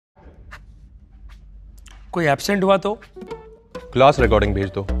कोई एब्सेंट हुआ तो क्लास रिकॉर्डिंग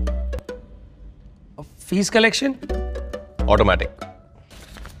भेज दो। Fees collection automatic.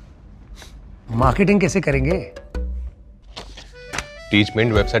 मार्केटिंग कैसे करेंगे?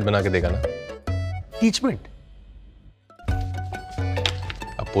 टीचमेंट वेबसाइट बना के देगा ना। टीचमेंट?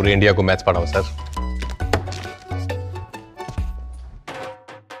 अब पूरे इंडिया को मैथ्स पढ़ाओ सर।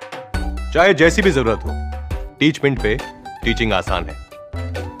 चाहे जैसी भी जरूरत हो, टीचमेंट पे टीचिंग आसान है।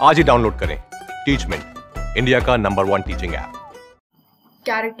 आज ही डाउनलोड करें टीचमेंट, इंडिया का #1 teaching app.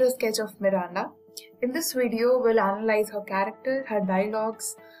 Character sketch of Miranda. In this video, we'll analyze her character, her dialogues,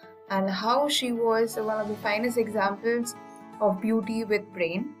 and how she was one of the finest examples of beauty with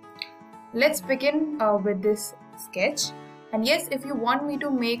brain. Let's begin with this sketch. And yes, if you want me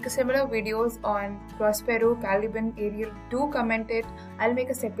to make similar videos on Prospero, Caliban, Ariel, do comment it. I'll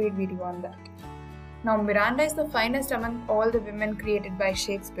make a separate video on that. Now, Miranda is the finest among all the women created by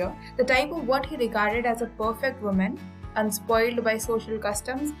Shakespeare, the type of what he regarded as a perfect woman, unspoiled by social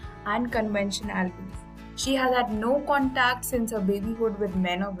customs and conventionalities. She has had no contact since her babyhood with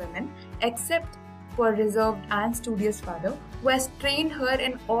men or women, except for a reserved and studious father who has trained her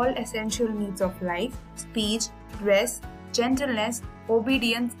in all essential needs of life: speech, dress, gentleness,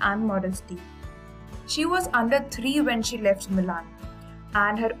 obedience, and modesty. She was under 3 when she left Milan,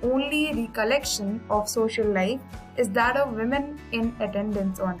 and her only recollection of social life is that of women in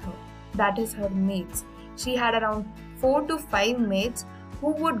attendance on her, that is, her maids. She had around 4 to 5 maids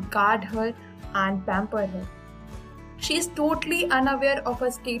who would guard her and pamper her. She is totally unaware of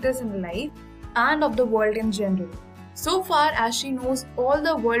her status in life and of the world in general. So far as she knows, all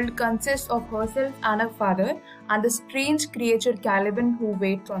the world consists of herself and her father and the strange creature Caliban who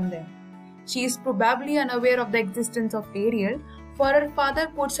waits on them. She is probably unaware of the existence of Ariel, for her father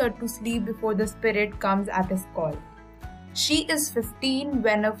puts her to sleep before the spirit comes at his call. She is 15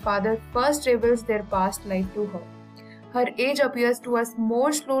 when her father first reveals their past life to her. Her age appears to us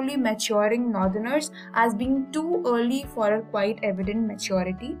more slowly maturing northerners as being too early for her quite evident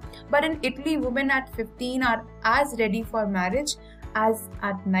maturity, but in Italy, women at 15 are as ready for marriage as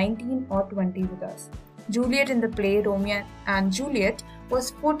at 19 or 20 with us. Juliet in the play Romeo and Juliet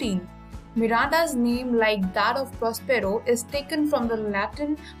was 14. Miranda's name, like that of Prospero, is taken from the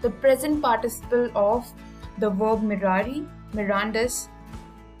Latin, the present participle of the verb mirari, mirandus,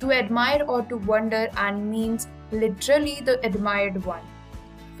 to admire or to wonder, and means literally the admired one.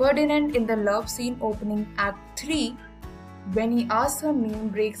 Ferdinand in the love scene opening Act 3, when he asks her name,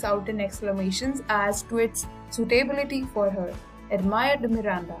 breaks out in exclamations as to its suitability for her. Admired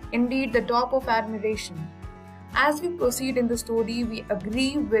Miranda, indeed the top of admiration. As we proceed in the story, we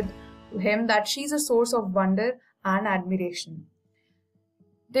agree with him that she is a source of wonder and admiration.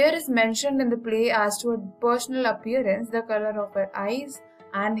 There is mentioned in the play as to her personal appearance, the color of her eyes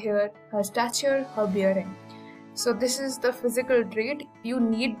and hair, her stature, her bearing. So this is the physical trait. You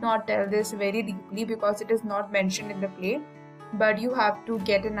need not tell this very deeply because it is not mentioned in the play, but you have to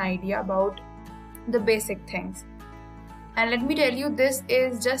get an idea about the basic things. And let me tell you, this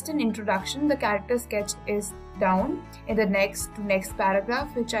is just an introduction. The character sketch is down in the next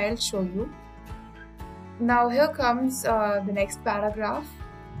paragraph, which I'll show you. Now here comes the next paragraph.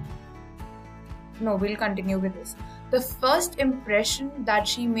 No, we'll continue with this. The first impression that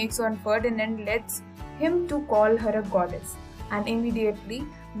she makes on Ferdinand leads him to call her a goddess, and immediately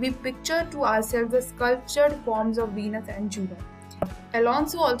we picture to ourselves the sculptured forms of Venus and Juno.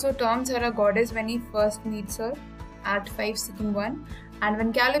 Alonso also terms her a goddess when he first meets her, Act 5, Scene 1, and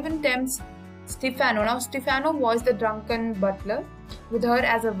when Caliban tempts Stefano. Now Stefano was the drunken butler. With her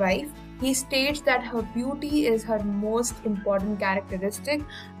as a wife, he states that her beauty is her most important characteristic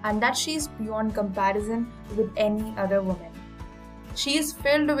and that she is beyond comparison with any other woman. She is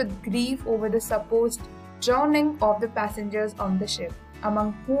filled with grief over the supposed drowning of the passengers on the ship,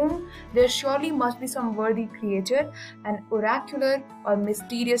 among whom there surely must be some worthy creature, an oracular or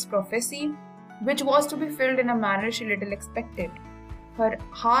mysterious prophecy, which was to be filled in a manner she little expected. Her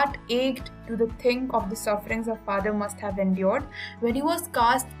heart ached to think of the sufferings her father must have endured when he was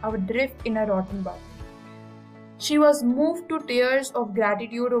cast adrift in a rotten bark. She was moved to tears of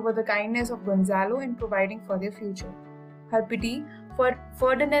gratitude over the kindness of Gonzalo in providing for their future. Her pity for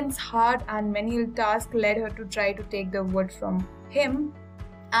Ferdinand's hard and menial task led her to try to take the wood from him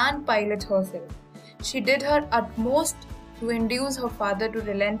and pilot herself. She did her utmost to induce her father to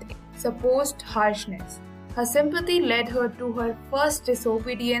relent supposed harshness. Her sympathy led her to her first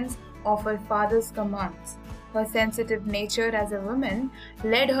disobedience of her father's commands. Her sensitive nature as a woman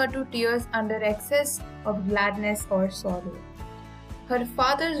led her to tears under excess of gladness or sorrow. Her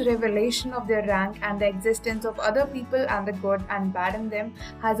father's revelation of their rank and the existence of other people and the good and bad in them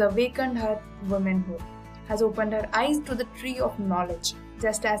has awakened her womanhood. has opened her eyes to the tree of knowledge,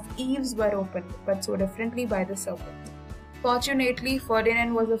 just as Eve's were opened, but so differently by the serpent. Fortunately,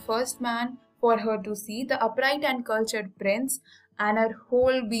 Ferdinand was the first man for her to see the upright and cultured prince, and her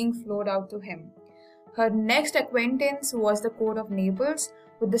whole being flowed out to him. Her next acquaintance was the court of Naples,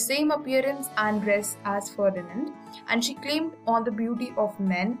 with the same appearance and dress as Ferdinand, and she claimed on the beauty of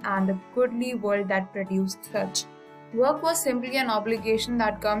men and the goodly world that produced such. Work was simply an obligation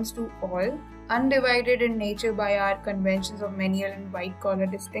that comes to all, undivided in nature by our conventions of menial and white-collar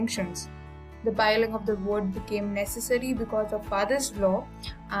distinctions. The piling of the wood became necessary because of father's law,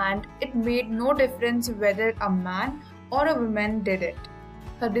 and it made no difference whether a man or a woman did it.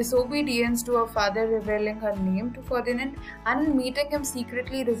 Her disobedience to her father revealing her name to Ferdinand and meeting him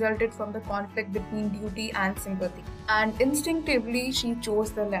secretly resulted from the conflict between duty and sympathy, and instinctively she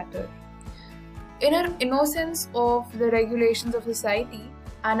chose the latter. In her innocence of the regulations of society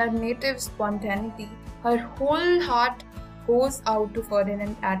and her native spontaneity, her whole heart goes out to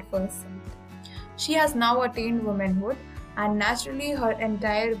Ferdinand at first sight. She has now attained womanhood, and naturally her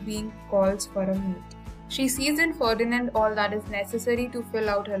entire being calls for a mate. She sees in Ferdinand all that is necessary to fill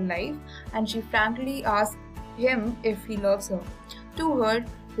out her life, and she frankly asks him if he loves her. To her,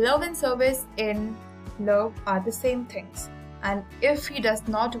 love and service in love are the same things, and if he does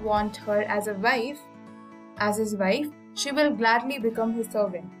not want her as his wife, she will gladly become his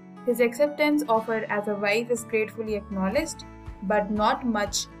servant. His acceptance of her as a wife is gratefully acknowledged, but not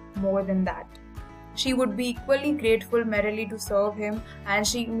much more than that. She would be equally grateful merely to serve him, and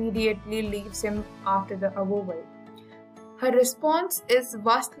she immediately leaves him after the avowal. Her response is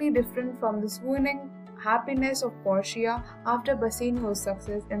vastly different from the swooning happiness of Portia after Bassanio's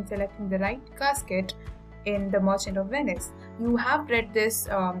success in selecting the right casket in The Merchant of Venice. You have read this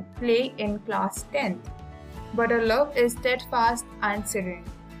play in class 10th. But her love is steadfast and serene.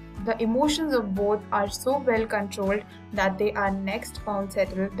 The emotions of both are so well controlled that they are next found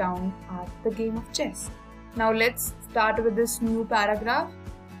settled down at the game of chess. Now let's start with this new paragraph.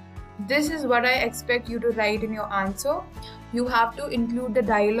 This is what I expect you to write in your answer. You have to include the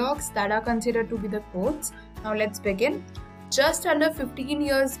dialogues that are considered to be the quotes. Now let's begin. Just under 15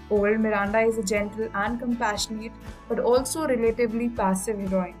 years old, Miranda is a gentle and compassionate but also relatively passive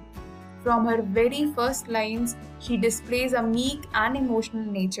heroine. From her very first lines, she displays a meek and emotional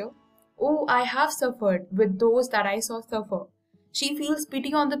nature. Oh, I have suffered with those that I saw suffer. She feels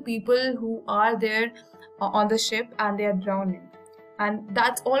pity on the people who are there on the ship and they are drowning. And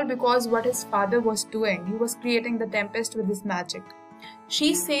that's all because what his father was doing. He was creating the tempest with his magic.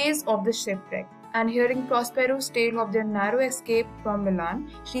 She says of the shipwreck, and hearing Prospero's tale of their narrow escape from Milan,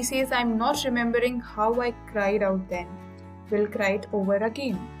 she says, I'm not remembering how I cried out then. Will cry it over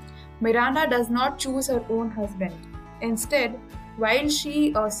again. Miranda does not choose her own husband. Instead, while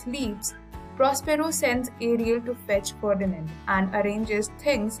she sleeps, Prospero sends Ariel to fetch Ferdinand and arranges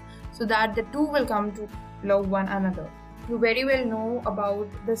things so that the two will come to love one another. You very well know about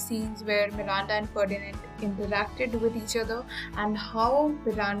the scenes where Miranda and Ferdinand interacted with each other and how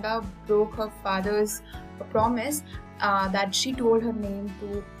Miranda broke her father's promise that she told her name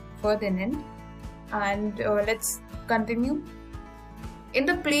to Ferdinand. And let's continue. In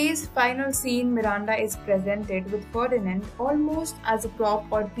the play's final scene, Miranda is presented with Ferdinand almost as a prop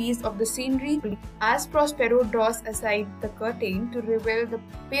or piece of the scenery as Prospero draws aside the curtain to reveal the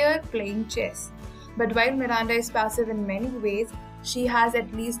pair playing chess. But while Miranda is passive in many ways, she has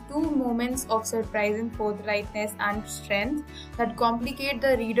at least two moments of surprising forthrightness and strength that complicate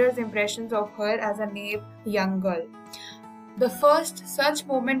the reader's impressions of her as a naive young girl. The first such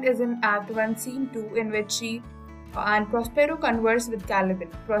moment is in Act 1, Scene 2, in which she and Prospero converse with Caliban.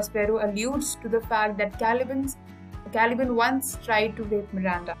 Prospero alludes to the fact that Caliban once tried to rape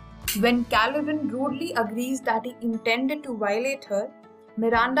Miranda. When Caliban rudely agrees that he intended to violate her,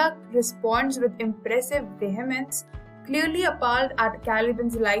 Miranda responds with impressive vehemence, clearly appalled at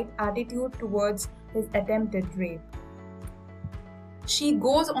Caliban's light attitude towards his attempted rape. She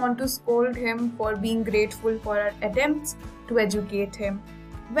goes on to scold him for being grateful for her attempts to educate him.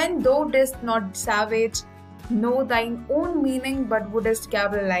 When thou didst not savage, know thine own meaning, but wouldst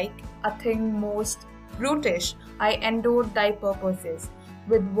gabble like a thing most brutish, I endowed thy purposes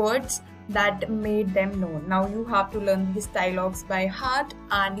with words that made them known. Now you have to learn these dialogues by heart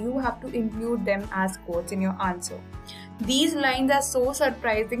and you have to include them as quotes in your answer. These lines are so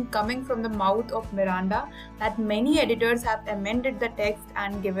surprising coming from the mouth of Miranda that many editors have amended the text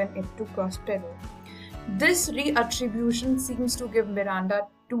and given it to Prospero. This reattribution seems to give Miranda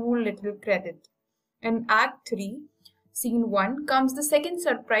too little credit. In Act 3, Scene 1 comes the second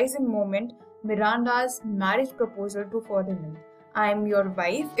surprising moment, Miranda's marriage proposal to Ferdinand. I'm your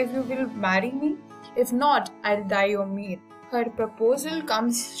wife if you will marry me. If not, I'll die your maid. Her proposal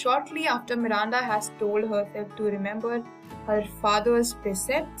comes shortly after Miranda has told herself to remember her father's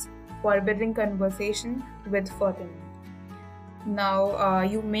precepts, forbidding conversation with Ferdinand. Now,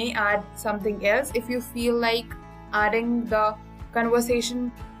 you may add something else if you feel like adding the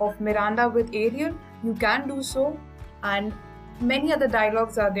conversation of Miranda with Ariel. You can do so, and many other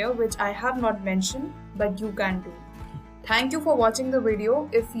dialogues are there which I have not mentioned, but you can do. Thank you for watching the video.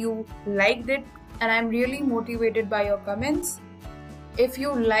 If you liked it, and I'm really motivated by your comments. If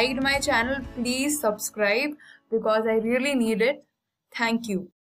you liked my channel, please subscribe because I really need it. Thank you.